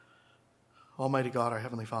Almighty God, our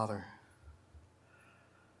Heavenly Father,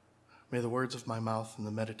 may the words of my mouth and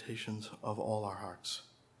the meditations of all our hearts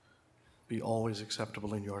be always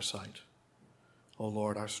acceptable in your sight, O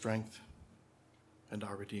Lord, our strength and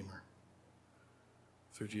our Redeemer.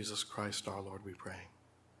 Through Jesus Christ our Lord we pray.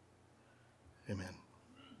 Amen.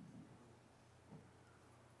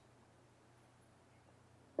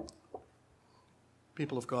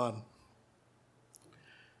 People of God,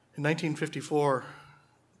 in 1954,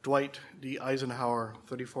 Dwight D. Eisenhower,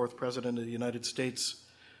 34th President of the United States,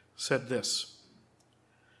 said this: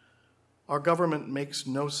 "Our government makes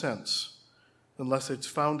no sense unless it's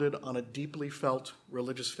founded on a deeply felt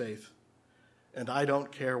religious faith, and I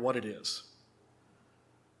don't care what it is."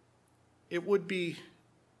 It would be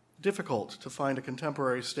difficult to find a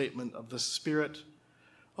contemporary statement of the spirit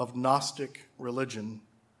of Gnostic religion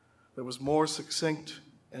that was more succinct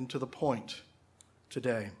and to the point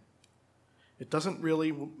today. It doesn't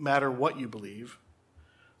really matter what you believe,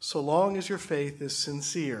 so long as your faith is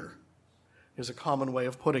sincere, is a common way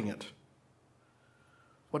of putting it.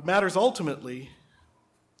 What matters ultimately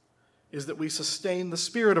is that we sustain the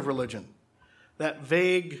spirit of religion, that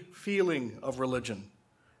vague feeling of religion,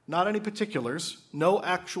 not any particulars, no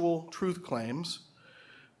actual truth claims,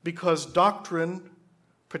 because doctrine,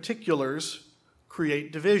 particulars,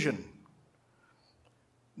 create division.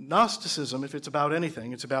 Gnosticism, if it's about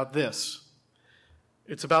anything, it's about this.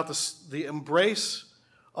 It's about the embrace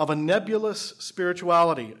of a nebulous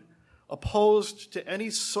spirituality opposed to any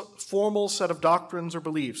formal set of doctrines or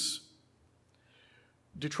beliefs.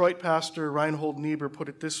 Detroit pastor Reinhold Niebuhr put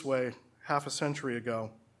it this way half a century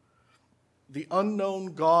ago: "The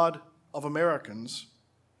unknown God of Americans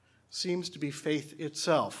seems to be faith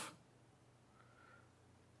itself."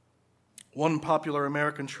 One popular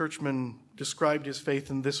American churchman described his faith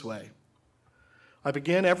in this way: "I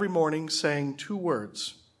begin every morning saying two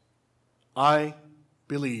words: I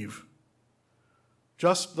believe.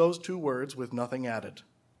 Just those two words with nothing added."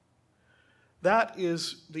 That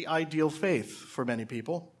is the ideal faith for many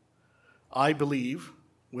people. I believe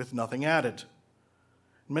with nothing added.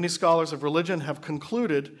 Many scholars of religion have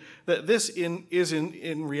concluded that this is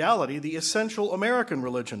in reality the essential American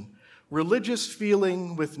religion, religious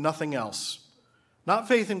feeling with nothing else. Not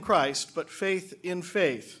faith in Christ, but faith in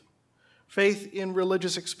faith. Faith in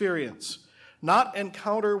religious experience. Not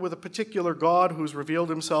encounter with a particular God who's revealed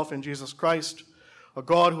himself in Jesus Christ, a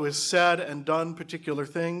God who has said and done particular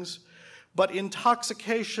things, but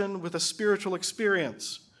intoxication with a spiritual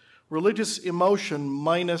experience, religious emotion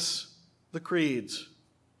minus the creeds.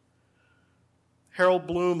 Harold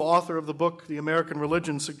Bloom, author of the book The American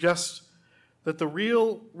Religion, suggests that the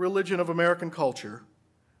real religion of American culture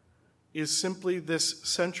is simply this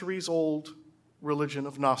centuries-old religion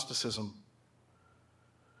of Gnosticism.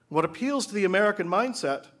 What appeals to the American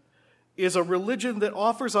mindset is a religion that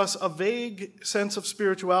offers us a vague sense of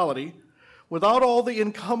spirituality without all the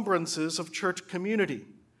encumbrances of church community.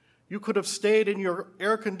 You could have stayed in your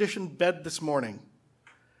air-conditioned bed this morning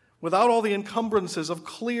without all the encumbrances of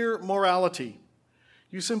clear morality.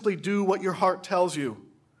 You simply do what your heart tells you,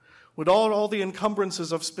 without all the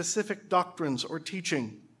encumbrances of specific doctrines or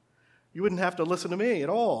teaching. You wouldn't have to listen to me at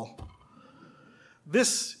all.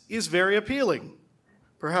 This is very appealing,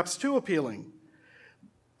 perhaps too appealing.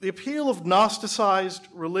 The appeal of Gnosticized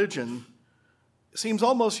religion seems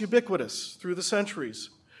almost ubiquitous through the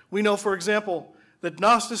centuries. We know, for example, that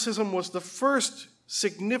Gnosticism was the first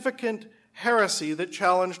significant heresy that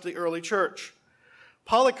challenged the early church.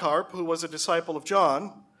 Polycarp, who was a disciple of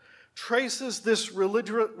John, traces this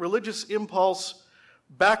religious impulse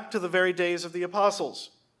back to the very days of the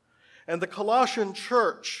apostles. And the Colossian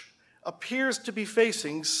church appears to be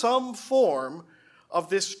facing some form of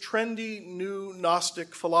this trendy new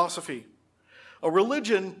Gnostic philosophy, a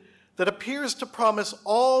religion that appears to promise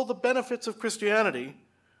all the benefits of Christianity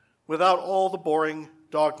without all the boring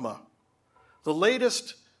dogma. The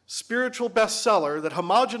latest spiritual bestseller that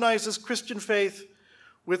homogenizes Christian faith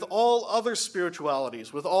with all other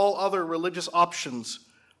spiritualities, with all other religious options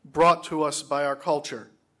brought to us by our culture.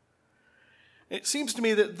 It seems to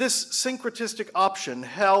me that this syncretistic option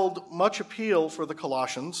held much appeal for the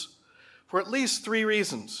Colossians for at least three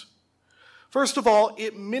reasons. First of all,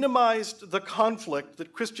 it minimized the conflict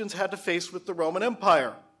that Christians had to face with the Roman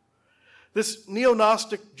Empire. This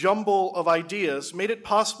neo-Gnostic jumble of ideas made it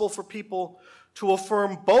possible for people to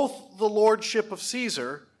affirm both the lordship of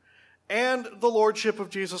Caesar and the lordship of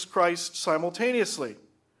Jesus Christ simultaneously.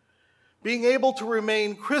 Being able to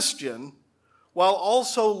remain Christian while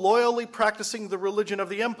also loyally practicing the religion of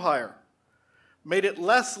the empire made it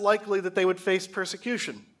less likely that they would face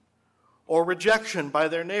persecution or rejection by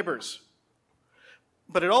their neighbors.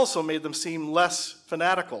 but it also made them seem less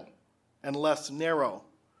fanatical and less narrow.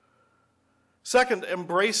 Second,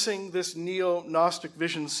 embracing this neo-Gnostic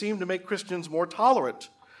vision seemed to make Christians more tolerant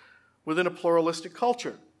within a pluralistic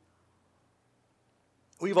culture.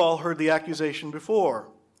 We've all heard the accusation before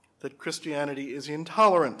that Christianity is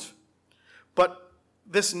intolerant. But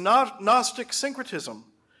this Gnostic syncretism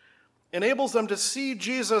enables them to see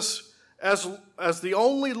Jesus as the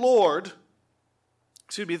only Lord,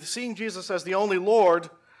 seeing Jesus as the only Lord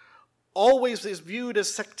always is viewed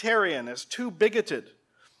as sectarian, as too bigoted.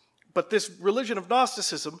 But this religion of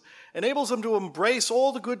Gnosticism enables them to embrace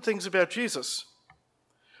all the good things about Jesus.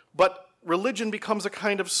 But religion becomes a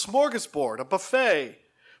kind of smorgasbord, a buffet,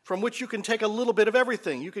 from which you can take a little bit of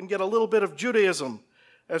everything. You can get a little bit of Judaism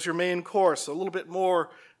as your main course, a little bit more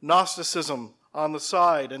Gnosticism on the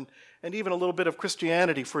side, and even a little bit of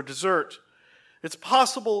Christianity for dessert. It's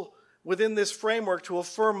possible within this framework to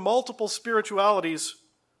affirm multiple spiritualities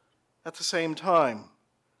at the same time.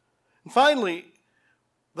 And finally,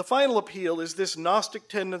 the final appeal is this Gnostic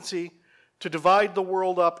tendency to divide the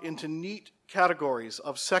world up into neat categories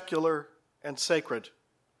of secular and sacred.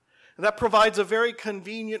 And that provides a very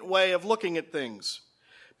convenient way of looking at things,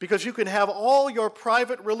 because you can have all your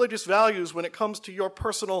private religious values when it comes to your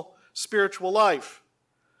personal spiritual life.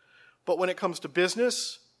 But when it comes to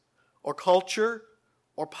business or culture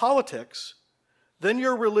or politics, then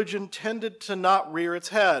your religion tended to not rear its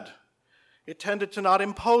head. It tended to not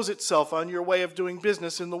impose itself on your way of doing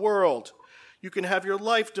business in the world. You can have your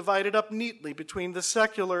life divided up neatly between the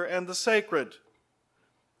secular and the sacred.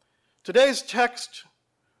 Today's text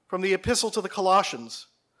from the Epistle to the Colossians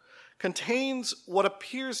contains what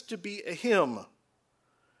appears to be a hymn.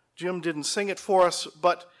 Jim didn't sing it for us,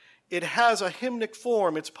 but it has a hymnic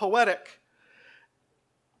form. It's poetic,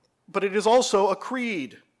 but it is also a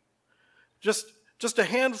creed. Just a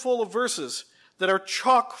handful of verses that are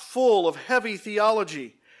chock full of heavy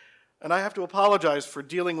theology. And I have to apologize for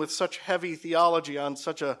dealing with such heavy theology on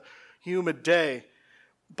such a humid day.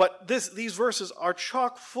 But these verses are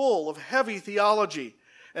chock full of heavy theology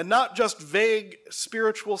and not just vague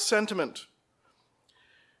spiritual sentiment.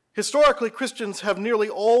 Historically, Christians have nearly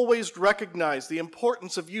always recognized the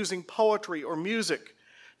importance of using poetry or music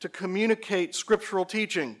to communicate scriptural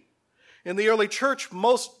teaching. In the early church,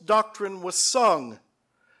 most doctrine was sung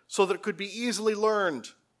so that it could be easily learned.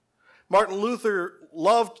 Martin Luther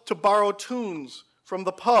loved to borrow tunes from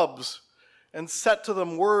the pubs and set to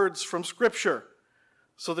them words from Scripture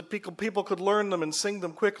so that people could learn them and sing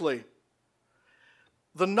them quickly.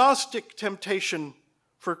 The Gnostic temptation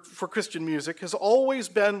for Christian music has always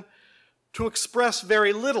been to express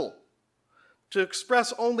very little, to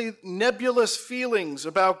express only nebulous feelings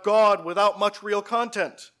about God without much real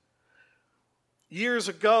content. Years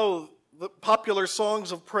ago, the popular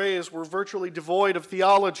songs of praise were virtually devoid of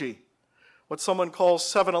theology, what someone calls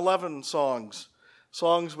 7-11 songs,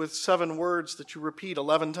 songs with 7 words that you repeat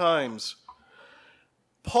 11 times.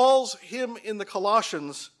 Paul's hymn in the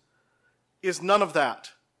Colossians is none of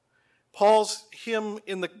that. Paul's hymn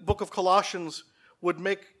in the book of Colossians would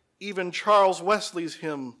make even Charles Wesley's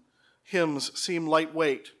hymns seem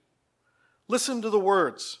lightweight. Listen to the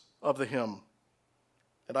words of the hymn,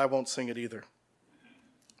 and I won't sing it either.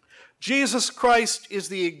 Jesus Christ is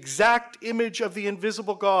the exact image of the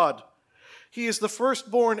invisible God. He is the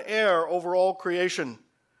firstborn heir over all creation.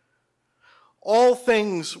 All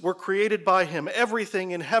things were created by him,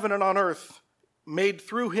 everything in heaven and on earth, made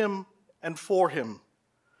through him and for him.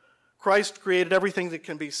 Christ created everything that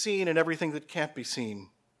can be seen and everything that can't be seen.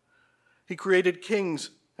 He created kings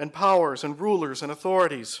and powers and rulers and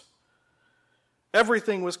authorities.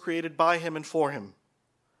 Everything was created by him and for him.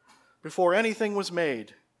 Before anything was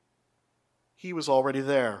made, he was already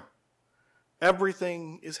there.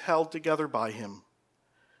 Everything is held together by him.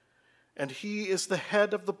 And he is the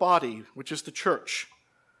head of the body, which is the church.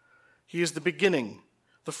 He is the beginning,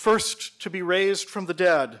 the first to be raised from the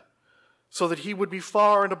dead, so that he would be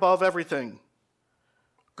far and above everything.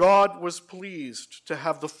 God was pleased to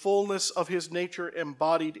have the fullness of his nature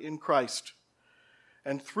embodied in Christ,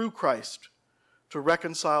 and through Christ to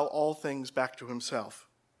reconcile all things back to himself.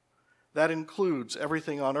 That includes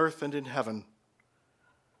everything on earth and in heaven.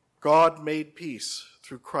 God made peace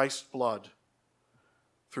through Christ's blood,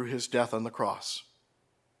 through his death on the cross.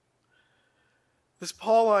 This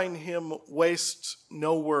Pauline hymn wastes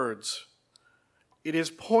no words. It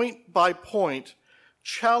is point by point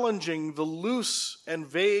challenging the loose and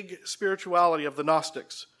vague spirituality of the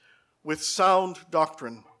Gnostics with sound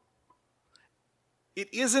doctrine.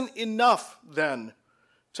 It isn't enough, then,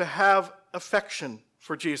 to have affection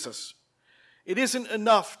for Jesus. It isn't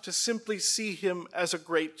enough to simply see him as a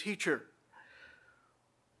great teacher.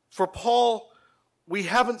 For Paul, we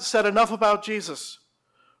haven't said enough about Jesus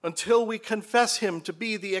until we confess him to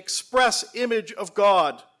be the express image of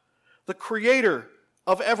God, the creator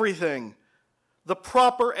of everything, the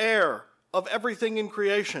proper heir of everything in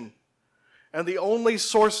creation, and the only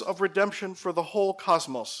source of redemption for the whole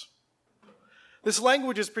cosmos. This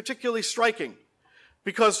language is particularly striking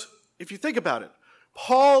because, if you think about it,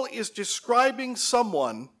 Paul is describing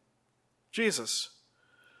someone, Jesus,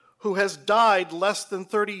 who has died less than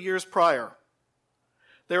 30 years prior.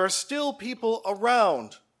 There are still people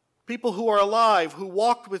around, people who are alive, who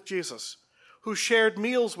walked with Jesus, who shared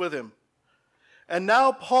meals with him. And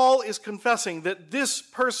now Paul is confessing that this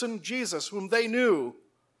person, Jesus, whom they knew,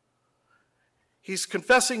 he's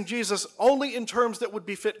confessing Jesus only in terms that would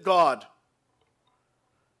befit God.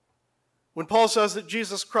 When Paul says that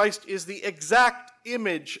Jesus Christ is the exact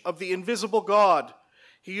image of the invisible God,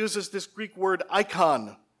 he uses this Greek word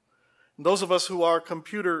icon. And those of us who are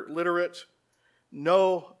computer literate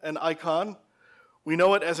know an icon. We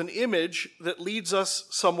know it as an image that leads us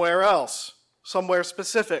somewhere else, somewhere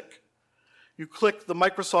specific. You click the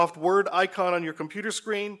Microsoft Word icon on your computer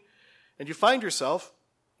screen, and you find yourself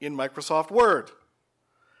in Microsoft Word.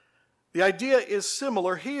 The idea is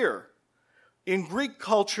similar here. In Greek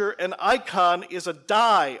culture, an icon is a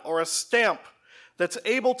die or a stamp that's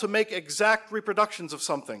able to make exact reproductions of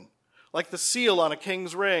something, like the seal on a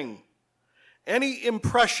king's ring. Any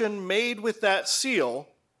impression made with that seal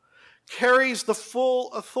carries the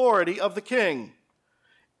full authority of the king.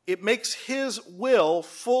 It makes his will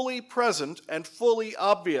fully present and fully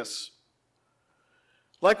obvious.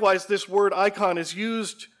 Likewise, this word icon is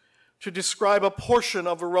used to describe a portion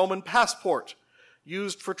of a Roman passport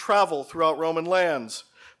used for travel throughout Roman lands,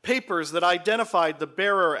 papers that identified the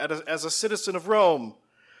bearer as a citizen of Rome.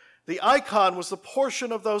 The icon was the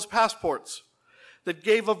portion of those passports that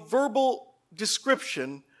gave a verbal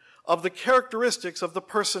description of the characteristics of the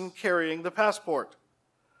person carrying the passport,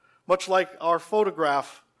 much like our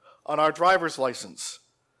photograph on our driver's license.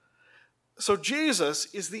 So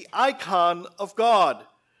Jesus is the icon of God.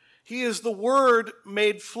 He is the Word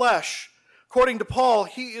made flesh. According to Paul,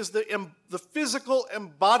 he is the physical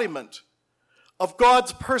embodiment of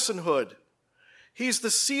God's personhood. He's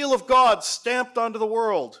the seal of God stamped onto the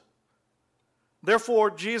world.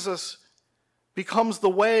 Therefore, Jesus becomes the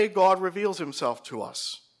way God reveals himself to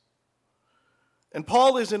us. And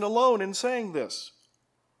Paul isn't alone in saying this.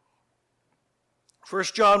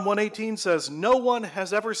 1 John 1:18 says, "No one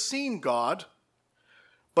has ever seen God,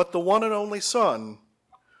 but the one and only Son,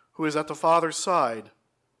 who is at the Father's side,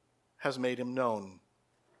 has made him known."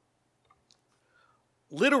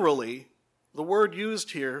 Literally, the word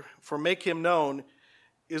used here for make him known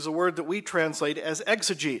is a word that we translate as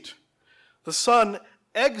exegete. The Son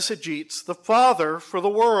exegetes the Father for the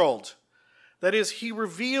world. That is, he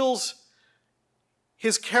reveals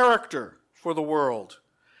his character for the world.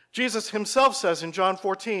 Jesus himself says in John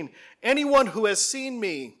 14, "Anyone who has seen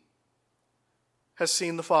me has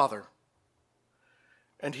seen the Father."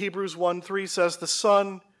 And Hebrews 1:3 says the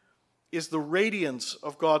Son is the radiance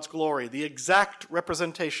of God's glory, the exact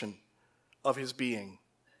representation of his being.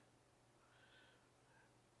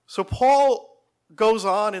 So Paul goes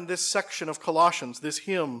on in this section of Colossians, this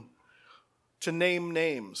hymn, to name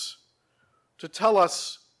names, to tell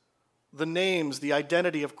us the names, the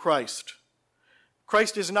identity of Christ.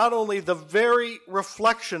 Christ is not only the very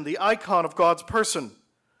reflection, the icon of God's person,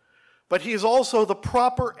 but he is also the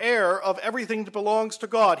proper heir of everything that belongs to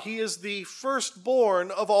God. He is the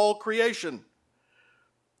firstborn of all creation.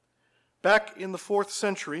 Back in the 4th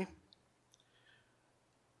century,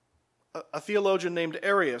 a theologian named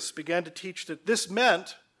Arius began to teach that this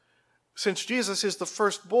meant, since Jesus is the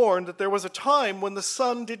firstborn, that there was a time when the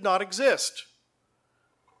Son did not exist.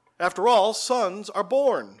 After all, sons are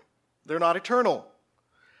born. They're not eternal.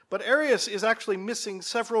 But Arius is actually missing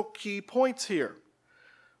several key points here.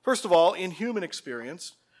 First of all, in human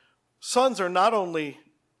experience, sons are not only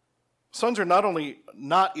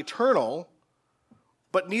not eternal,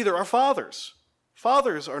 but neither are fathers.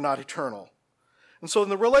 Fathers are not eternal. And so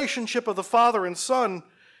the relationship of the Father and Son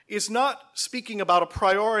is not speaking about a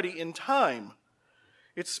priority in time.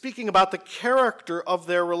 It's speaking about the character of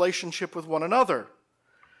their relationship with one another.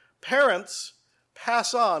 Parents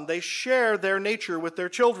pass on, they share their nature with their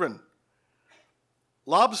children.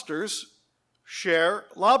 Lobsters share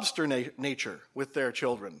lobster nature with their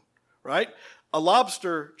children, right? A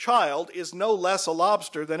lobster child is no less a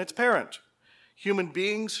lobster than its parent. Human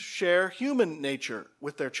beings share human nature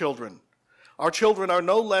with their children. Our children are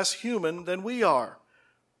no less human than we are,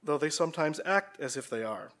 though they sometimes act as if they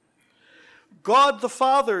are. God the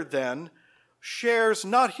Father, then, shares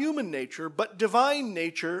not human nature, but divine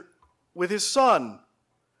nature with his Son.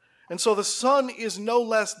 And so the Son is no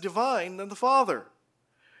less divine than the Father.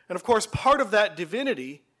 And of course, part of that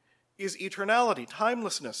divinity is eternality,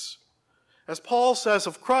 timelessness. As Paul says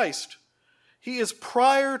of Christ, he is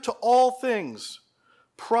prior to all things,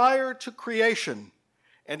 prior to creation,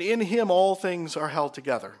 and in him all things are held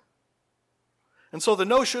together. And so the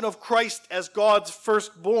notion of Christ as God's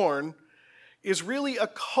firstborn is really a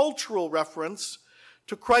cultural reference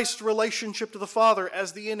to Christ's relationship to the Father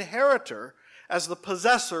as the inheritor, as the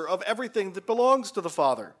possessor of everything that belongs to the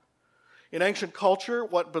Father. In ancient culture,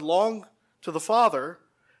 what belonged to the Father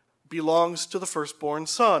belongs to the firstborn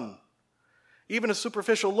Son. Even a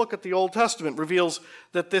superficial look at the Old Testament reveals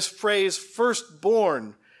that this phrase,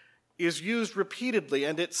 firstborn, is used repeatedly,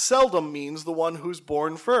 and it seldom means the one who's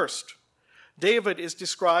born first. David is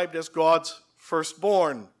described as God's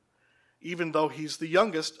firstborn, even though he's the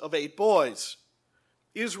youngest of 8 boys.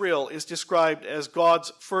 Israel is described as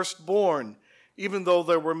God's firstborn, even though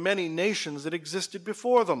there were many nations that existed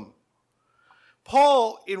before them.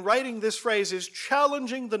 Paul, in writing this phrase, is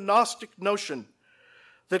challenging the Gnostic notion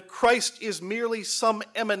that Christ is merely some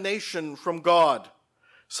emanation from God,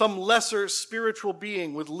 some lesser spiritual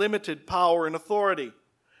being with limited power and authority.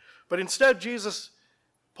 But instead, Jesus,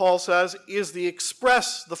 Paul says, is the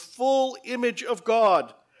express, the full image of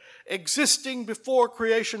God, existing before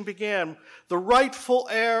creation began, the rightful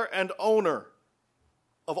heir and owner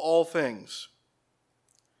of all things.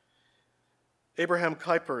 Abraham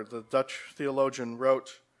Kuyper, the Dutch theologian,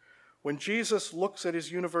 wrote, "When Jesus looks at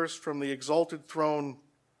his universe from the exalted throne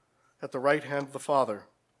at the right hand of the Father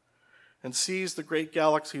and sees the great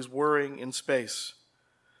galaxies whirring in space,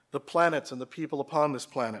 the planets and the people upon this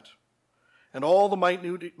planet, and all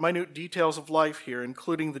the minute details of life here,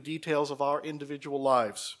 including the details of our individual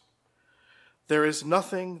lives, there is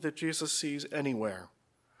nothing that Jesus sees anywhere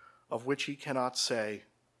of which he cannot say,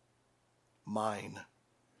 'Mine.'"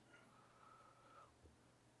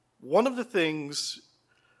 One of the things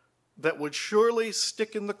that would surely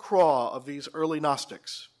stick in the craw of these early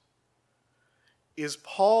Gnostics is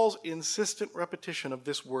Paul's insistent repetition of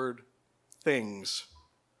this word, things.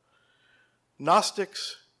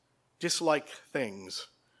 Gnostics dislike things.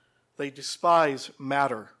 They despise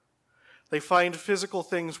matter. They find physical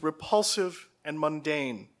things repulsive and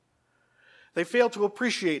mundane. They fail to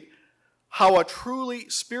appreciate how a truly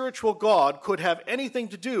spiritual God could have anything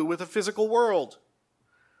to do with a physical world.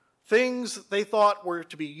 Things they thought were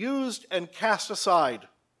to be used and cast aside.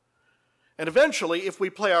 And eventually, if we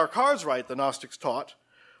play our cards right, the Gnostics taught,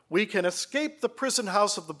 we can escape the prison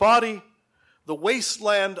house of the body, the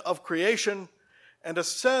wasteland of creation, and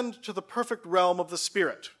ascend to the perfect realm of the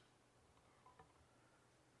Spirit.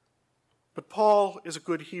 But Paul is a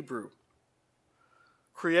good Hebrew.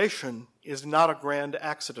 Creation is not a grand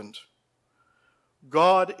accident.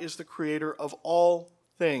 God is the creator of all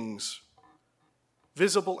things,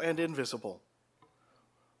 visible and invisible.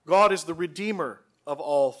 God is the redeemer of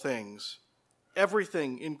all things,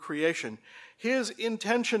 everything in creation. His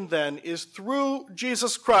intention then is through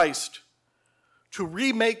Jesus Christ to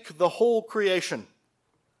remake the whole creation.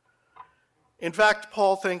 In fact,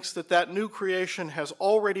 Paul thinks that that new creation has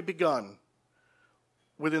already begun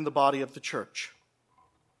within the body of the church.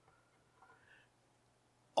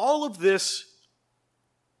 All of this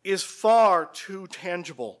is far too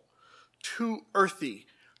tangible, too earthy,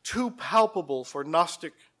 too palpable for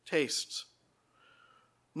Gnostic tastes.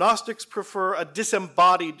 Gnostics prefer a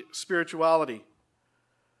disembodied spirituality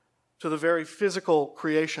to the very physical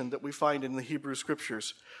creation that we find in the Hebrew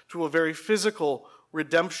Scriptures, to a very physical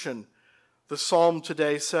redemption. The psalm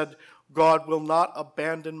today said, "God will not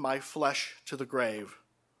abandon my flesh to the grave."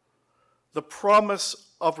 The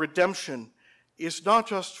promise of redemption is not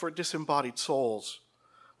just for disembodied souls,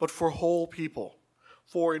 but for whole people,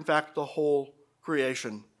 for, in fact, the whole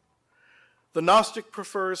creation. The Gnostic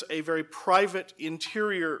prefers a very private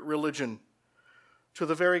interior religion to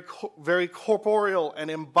the very corporeal and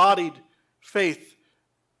embodied faith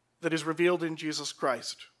that is revealed in Jesus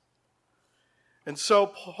Christ. And so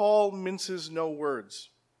Paul minces no words.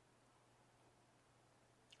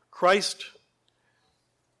 Christ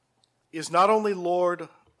is not only Lord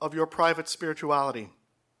of your private spirituality,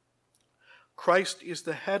 Christ is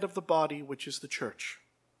the head of the body, which is the church.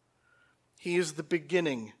 He is the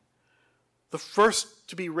beginning, the first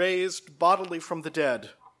to be raised bodily from the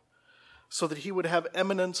dead, so that he would have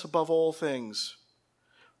eminence above all things.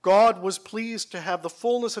 God was pleased to have the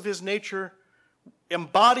fullness of his nature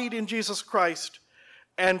embodied in Jesus Christ,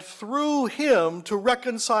 and through him to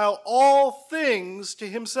reconcile all things to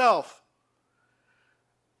himself.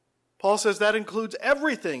 Paul says that includes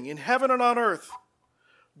everything in heaven and on earth.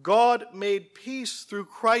 God made peace through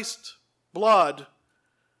Christ's blood,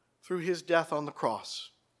 through his death on the cross.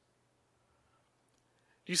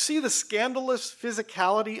 Do you see the scandalous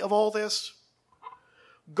physicality of all this?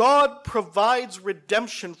 God provides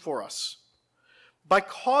redemption for us by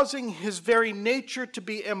causing his very nature to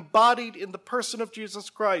be embodied in the person of Jesus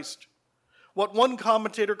Christ. What one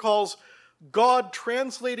commentator calls God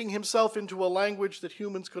translating himself into a language that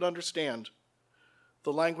humans could understand,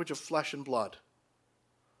 the language of flesh and blood.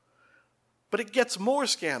 But it gets more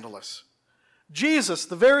scandalous. Jesus,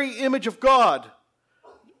 the very image of God,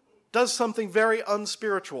 does something very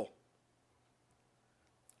unspiritual.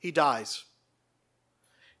 He dies.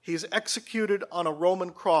 He is executed on a Roman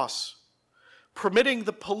cross, permitting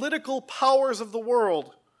the political powers of the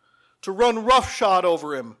world to run roughshod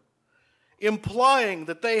over him, implying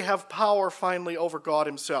that they have power finally over God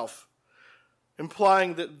himself,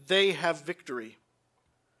 implying that they have victory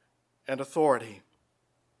and authority.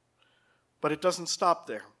 But it doesn't stop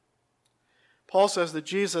there. Paul says that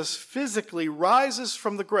Jesus physically rises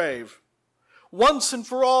from the grave, once and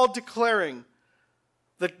for all declaring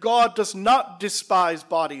that God does not despise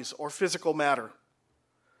bodies or physical matter.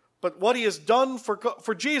 But what he has done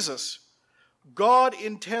for Jesus, God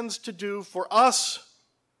intends to do for us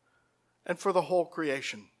and for the whole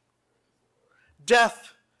creation.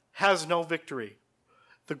 Death has no victory.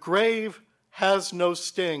 The grave has no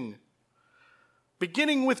sting.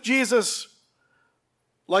 Beginning with Jesus,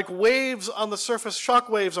 like waves on the surface, shock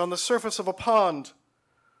waves on the surface of a pond,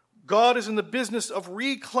 God is in the business of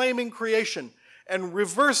reclaiming creation and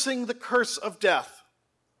reversing the curse of death.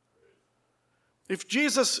 If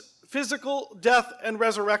Jesus' physical death and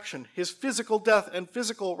resurrection, his physical death and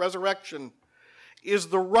physical resurrection, is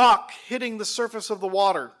the rock hitting the surface of the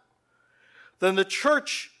water, then the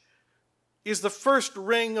church is the first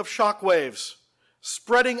ring of shock waves,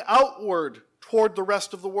 spreading outward toward the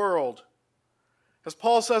rest of the world. As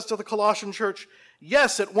Paul says to the Colossian church,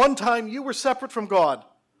 yes, at one time you were separate from God,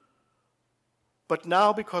 but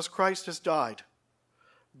now because Christ has died,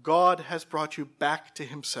 God has brought you back to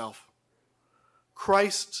himself.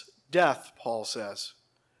 Christ's death, Paul says,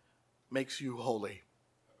 makes you holy.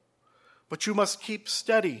 But you must keep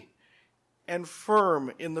steady and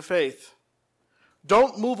firm in the faith.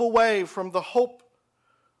 Don't move away from the hope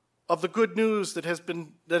of the good news that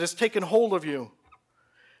has taken hold of you.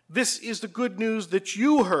 This is the good news that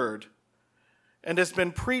you heard and has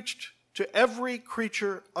been preached to every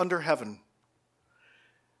creature under heaven.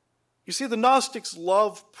 You see, the Gnostics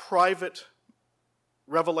love private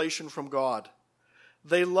revelation from God.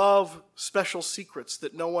 They love special secrets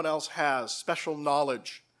that no one else has, special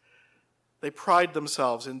knowledge. They pride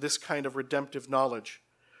themselves in this kind of redemptive knowledge.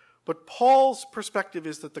 But Paul's perspective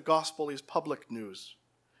is that the gospel is public news,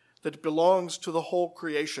 that it belongs to the whole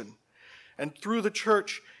creation. And through the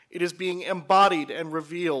church, it is being embodied and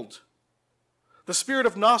revealed. The spirit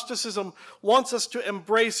of Gnosticism wants us to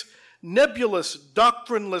embrace nebulous,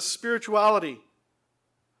 doctrineless spirituality,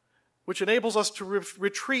 which enables us to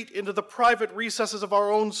retreat into the private recesses of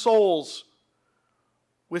our own souls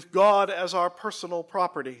with God as our personal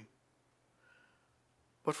property.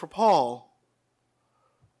 But for Paul,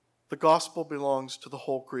 the gospel belongs to the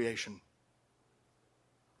whole creation.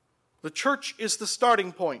 The church is the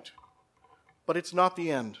starting point, but it's not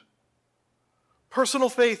the end. Personal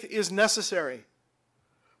faith is necessary,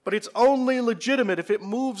 but it's only legitimate if it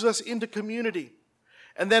moves us into community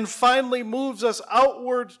and then finally moves us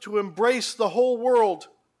outward to embrace the whole world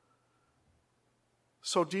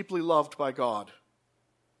so deeply loved by God.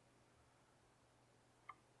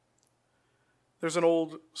 There's an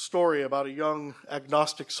old story about a young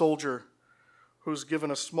agnostic soldier who's given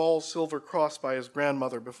a small silver cross by his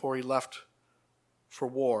grandmother before he left for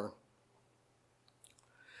war.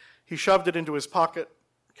 He shoved it into his pocket,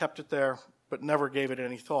 kept it there, but never gave it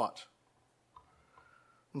any thought,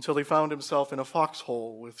 until he found himself in a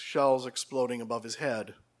foxhole with shells exploding above his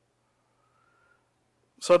head.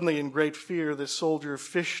 Suddenly, in great fear, this soldier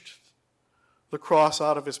fished the cross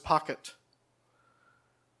out of his pocket.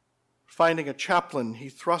 Finding a chaplain, he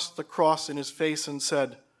thrust the cross in his face and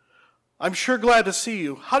said, "I'm sure glad to see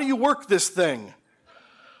you. How do you work this thing?"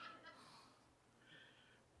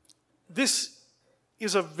 This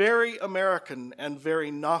is a very American and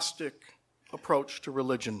very Gnostic approach to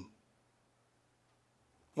religion.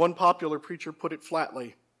 One popular preacher put it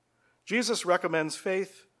flatly: Jesus recommends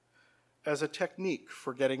faith as a technique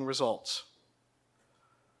for getting results.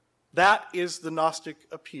 That is the Gnostic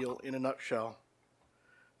appeal in a nutshell.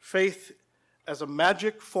 Faith as a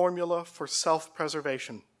magic formula for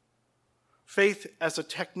self-preservation. Faith as a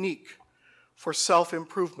technique for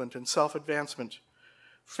self-improvement and self-advancement,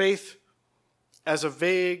 faith as a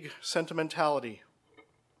vague sentimentality.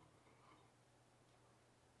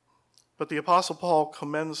 But the Apostle Paul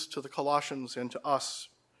commends to the Colossians and to us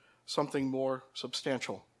something more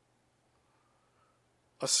substantial,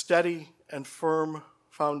 a steady and firm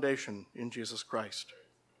foundation in Jesus Christ,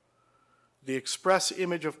 the express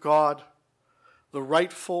image of God, the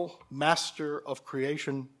rightful master of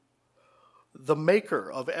creation, the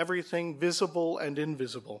maker of everything visible and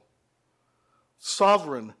invisible,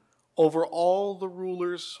 sovereign over all the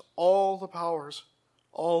rulers, all the powers,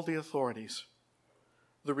 all the authorities,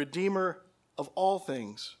 the Redeemer of all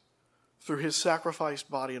things through his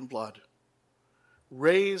sacrificed body and blood,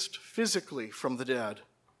 raised physically from the dead,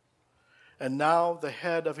 and now the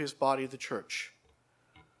head of his body, the church,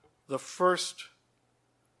 the first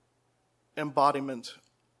embodiment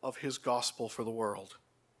of his gospel for the world.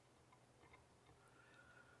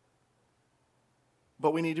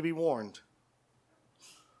 But we need to be warned.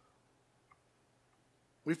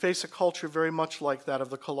 We face a culture very much like that of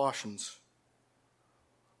the Colossians.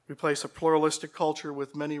 We face a pluralistic culture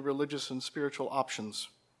with many religious and spiritual options.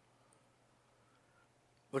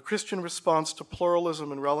 The Christian response to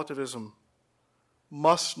pluralism and relativism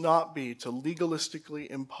must not be to legalistically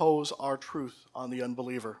impose our truth on the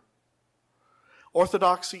unbeliever.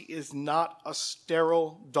 Orthodoxy is not a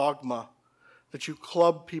sterile dogma that you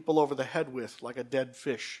club people over the head with like a dead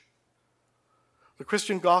fish. The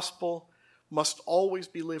Christian gospel must always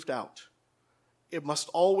be lived out. It must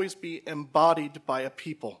always be embodied by a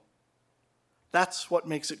people. That's what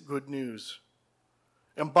makes it good news.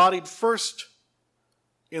 Embodied first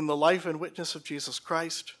in the life and witness of Jesus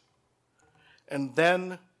Christ, and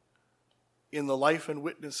then in the life and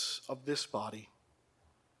witness of this body,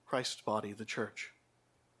 Christ's body, the church.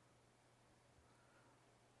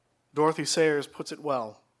 Dorothy Sayers puts it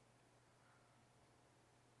well.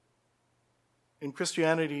 In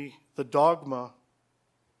Christianity, the dogma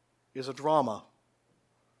is a drama,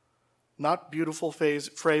 not beautiful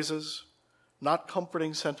phrases, not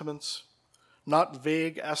comforting sentiments, not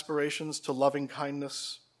vague aspirations to loving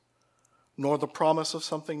kindness, nor the promise of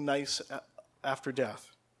something nice after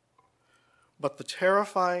death, but the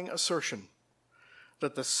terrifying assertion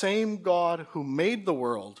that the same God who made the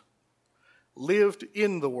world lived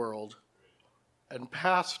in the world and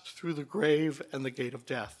passed through the grave and the gate of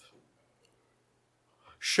death.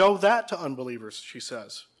 Show that to unbelievers, she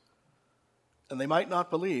says, and they might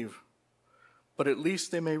not believe, but at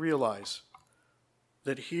least they may realize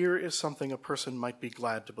that here is something a person might be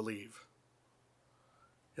glad to believe.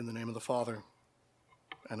 In the name of the Father,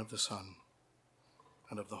 and of the Son,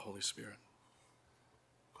 and of the Holy Spirit.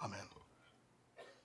 Amen.